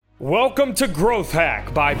Welcome to Growth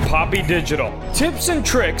Hack by Poppy Digital. Tips and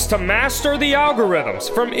tricks to master the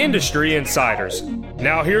algorithms from industry insiders.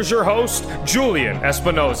 Now here's your host, Julian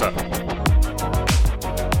Espinoza.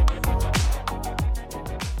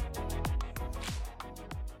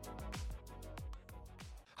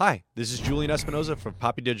 Hi, this is Julian Espinoza from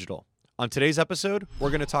Poppy Digital. On today's episode,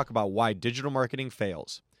 we're going to talk about why digital marketing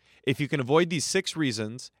fails. If you can avoid these 6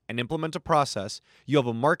 reasons and implement a process, you have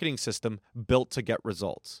a marketing system built to get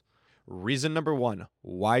results. Reason number 1,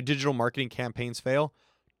 why digital marketing campaigns fail: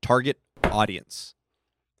 target audience.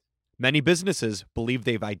 Many businesses believe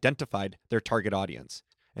they've identified their target audience,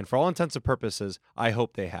 and for all intents and purposes, I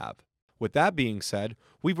hope they have. With that being said,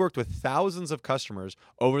 we've worked with thousands of customers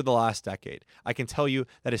over the last decade. I can tell you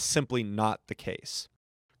that is simply not the case.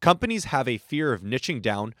 Companies have a fear of niching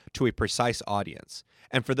down to a precise audience.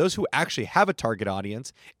 And for those who actually have a target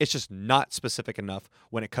audience, it's just not specific enough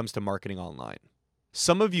when it comes to marketing online.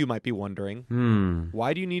 Some of you might be wondering,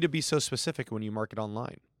 why do you need to be so specific when you market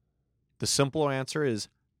online? The simple answer is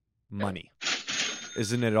money.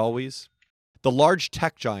 Isn't it always? The large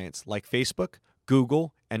tech giants like Facebook,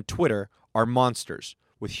 Google, and Twitter are monsters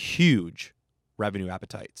with huge revenue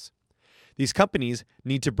appetites. These companies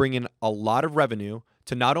need to bring in a lot of revenue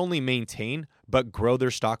to not only maintain, but grow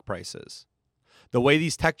their stock prices. The way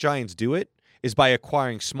these tech giants do it is by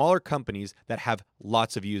acquiring smaller companies that have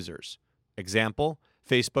lots of users. Example,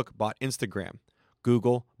 Facebook bought Instagram.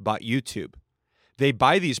 Google bought YouTube. They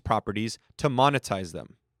buy these properties to monetize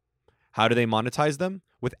them. How do they monetize them?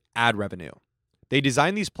 With ad revenue. They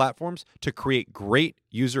design these platforms to create great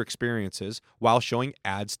user experiences while showing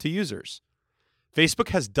ads to users. Facebook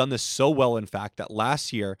has done this so well, in fact, that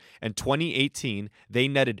last year, in 2018, they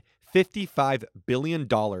netted $55 billion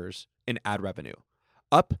in ad revenue,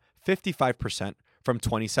 up 55% from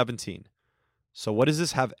 2017. So what does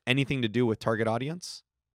this have anything to do with target audience?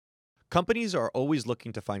 Companies are always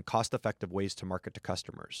looking to find cost-effective ways to market to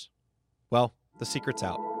customers. Well, the secret's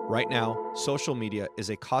out. Right now, social media is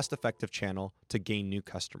a cost-effective channel to gain new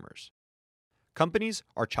customers. Companies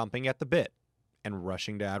are chomping at the bit and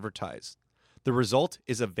rushing to advertise. The result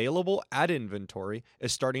is available ad inventory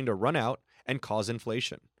is starting to run out and cause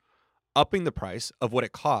inflation, upping the price of what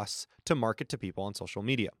it costs to market to people on social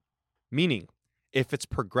media. Meaning, if it's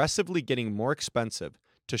progressively getting more expensive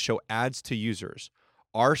to show ads to users,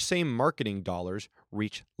 our same marketing dollars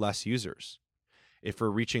reach less users. If we're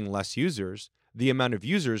reaching less users, the amount of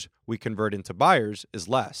users we convert into buyers is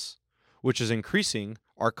less, which is increasing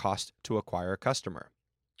our cost to acquire a customer.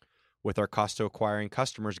 With our cost to acquiring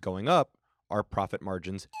customers going up, our profit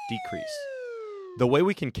margins decrease. The way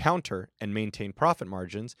we can counter and maintain profit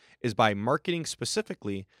margins is by marketing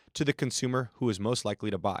specifically to the consumer who is most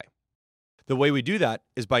likely to buy. The way we do that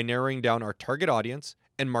is by narrowing down our target audience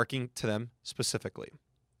and marketing to them specifically.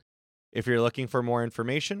 If you're looking for more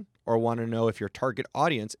information or want to know if your target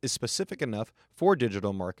audience is specific enough for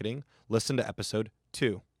digital marketing, listen to episode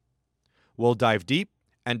 2. We'll dive deep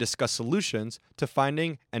and discuss solutions to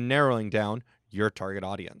finding and narrowing down your target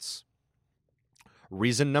audience.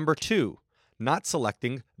 Reason number 2, not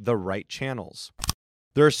selecting the right channels.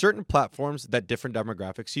 There are certain platforms that different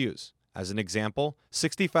demographics use. As an example,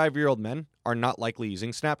 65-year-old men are not likely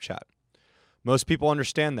using Snapchat. Most people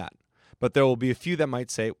understand that, but there will be a few that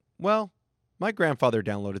might say, well, my grandfather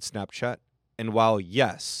downloaded Snapchat. And while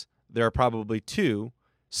yes, there are probably 2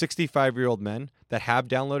 65-year-old men that have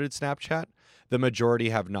downloaded Snapchat, the majority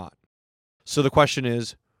have not. So the question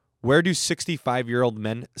is, where do 65-year-old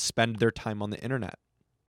men spend their time on the internet?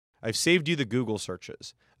 I've saved you the Google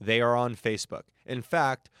searches. They are on Facebook. In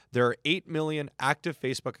fact, there are 8 million active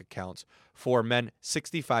Facebook accounts for men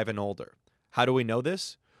 65 and older. How do we know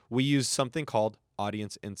this? We use something called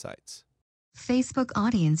Audience Insights. Facebook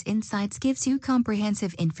Audience Insights gives you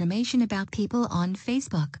comprehensive information about people on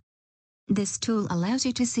Facebook. This tool allows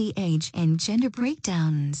you to see age and gender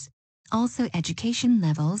breakdowns, also education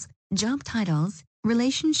levels, job titles,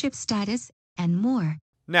 relationship status, and more.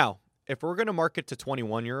 Now, if we're going to market to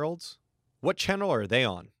 21-year-olds, what channel are they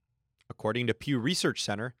on? According to Pew Research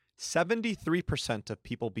Center, 73% of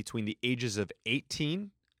people between the ages of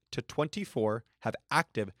 18 to 24 have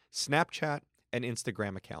active Snapchat and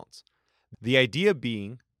Instagram accounts. The idea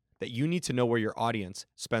being that you need to know where your audience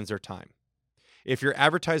spends their time. If you're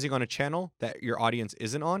advertising on a channel that your audience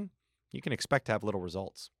isn't on, you can expect to have little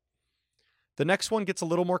results. The next one gets a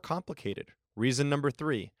little more complicated. Reason number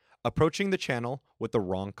 3, approaching the channel with the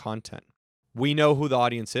wrong content. We know who the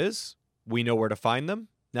audience is. We know where to find them.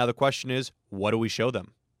 Now the question is, what do we show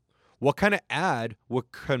them? What kind of ad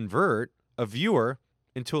would convert a viewer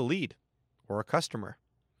into a lead or a customer?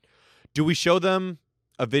 Do we show them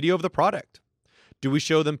a video of the product? Do we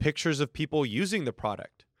show them pictures of people using the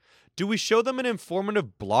product? Do we show them an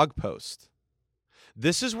informative blog post?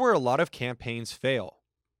 This is where a lot of campaigns fail.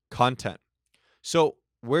 Content. So,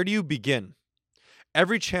 where do you begin?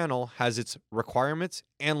 Every channel has its requirements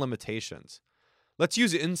and limitations. Let's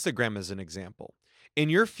use Instagram as an example. In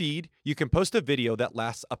your feed, you can post a video that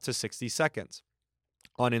lasts up to 60 seconds.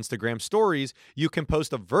 On Instagram Stories, you can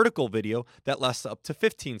post a vertical video that lasts up to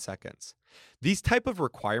 15 seconds. These type of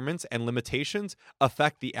requirements and limitations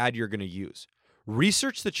affect the ad you're going to use.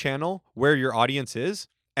 Research the channel where your audience is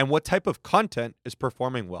and what type of content is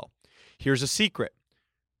performing well. Here's a secret.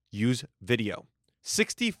 Use video.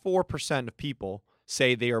 64% of people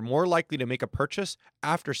say they are more likely to make a purchase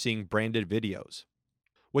after seeing branded videos.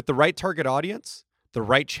 With the right target audience, the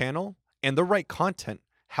right channel, and the right content,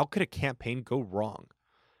 how could a campaign go wrong?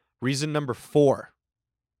 Reason number 4,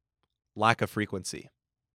 lack of frequency.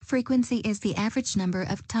 Frequency is the average number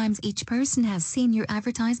of times each person has seen your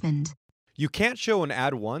advertisement. You can't show an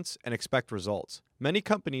ad once and expect results. Many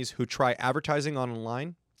companies who try advertising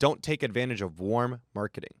online don't take advantage of warm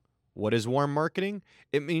marketing. What is warm marketing?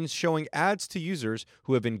 It means showing ads to users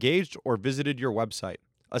who have engaged or visited your website.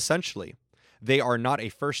 Essentially, they are not a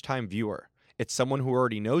first-time viewer. It's someone who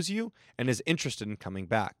already knows you and is interested in coming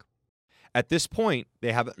back. At this point,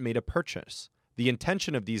 they haven't made a purchase. The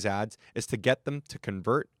intention of these ads is to get them to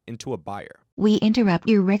convert into a buyer. We interrupt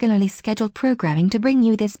your regularly scheduled programming to bring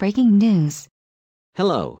you this breaking news.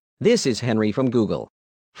 Hello, this is Henry from Google.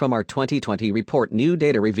 From our 2020 report, new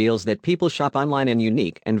data reveals that people shop online in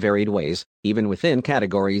unique and varied ways, even within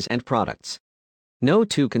categories and products. No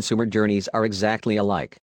two consumer journeys are exactly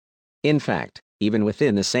alike. In fact, even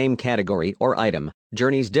within the same category or item,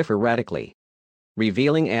 journeys differ radically.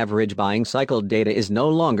 Revealing average buying cycle data is no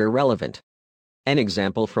longer relevant. An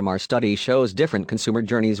example from our study shows different consumer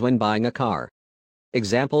journeys when buying a car.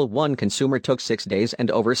 Example 1: consumer took 6 days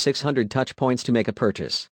and over 600 touch points to make a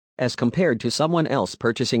purchase, as compared to someone else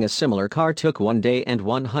purchasing a similar car took 1 day and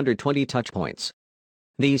 120 touch points.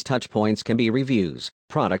 These touch points can be reviews,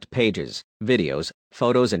 product pages, videos,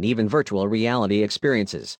 photos, and even virtual reality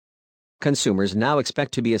experiences. Consumers now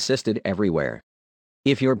expect to be assisted everywhere.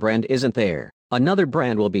 If your brand isn't there, another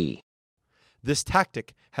brand will be. This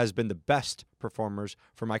tactic has been the best performers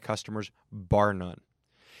for my customers, bar none.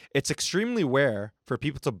 It's extremely rare for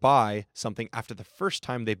people to buy something after the first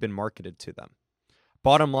time they've been marketed to them.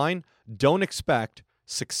 Bottom line, don't expect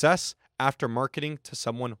success after marketing to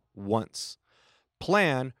someone once.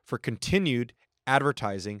 Plan for continued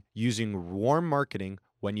advertising using warm marketing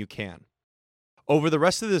when you can. Over the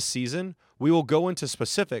rest of this season, we will go into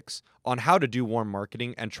specifics on how to do warm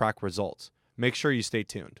marketing and track results. Make sure you stay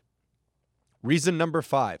tuned. Reason number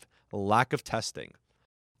 5, lack of testing.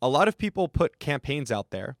 A lot of people put campaigns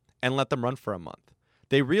out there and let them run for a month.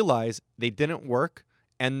 They realize they didn't work,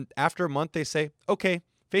 and after a month they say, okay,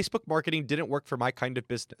 Facebook marketing didn't work for my kind of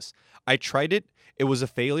business. I tried it, it was a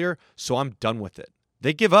failure, so I'm done with it.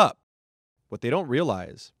 They give up. What they don't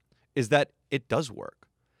realize is that it does work.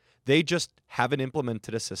 They just haven't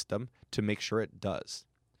implemented a system to make sure it does.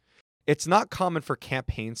 It's not common for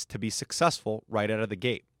campaigns to be successful right out of the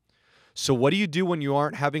gate. So what do you do when you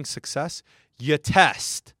aren't having success? You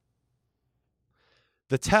test.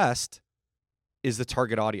 The test is the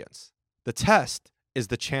target audience. The test is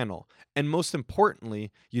the channel. And most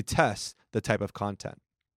importantly, you test the type of content.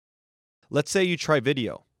 Let's say you try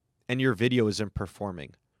video and your video isn't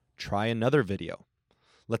performing. Try another video.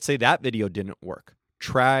 Let's say that video didn't work.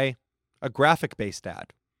 Try a graphic-based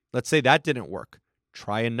ad. Let's say that didn't work.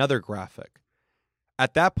 Try another graphic.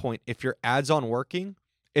 At that point, if your ad's aren't working,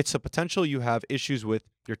 it's a potential you have issues with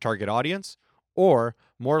your target audience or,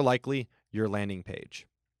 more likely, your landing page.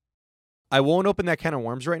 I won't open that can of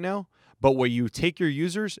worms right now, but where you take your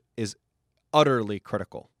users is utterly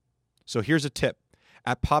critical. So here's a tip.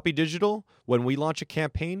 At Poppy Digital, when we launch a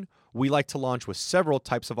campaign, we like to launch with several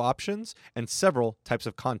types of options and several types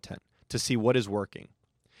of content to see what is working.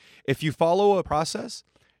 If you follow a process,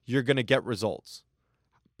 you're going to get results.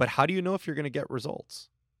 But how do you know if you're going to get results?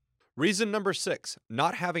 Reason number 6,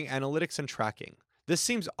 not having analytics and tracking. This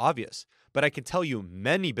seems obvious, but I can tell you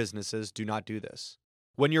many businesses do not do this.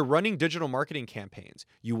 When you're running digital marketing campaigns,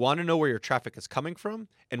 you want to know where your traffic is coming from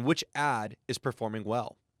and which ad is performing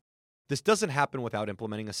well. This doesn't happen without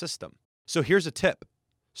implementing a system. So here's a tip.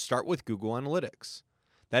 Start with Google Analytics.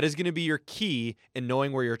 That is going to be your key in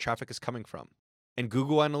knowing where your traffic is coming from. And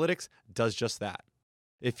Google Analytics does just that.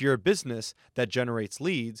 If you're a business that generates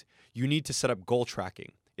leads, you need to set up goal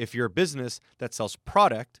tracking. If you're a business that sells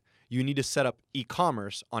product, you need to set up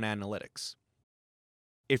e-commerce on analytics.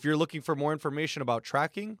 If you're looking for more information about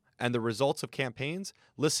tracking and the results of campaigns,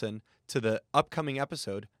 listen to the upcoming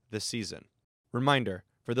episode this season. Reminder,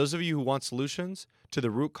 for those of you who want solutions to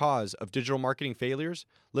the root cause of digital marketing failures,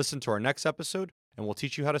 listen to our next episode and we'll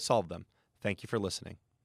teach you how to solve them. Thank you for listening.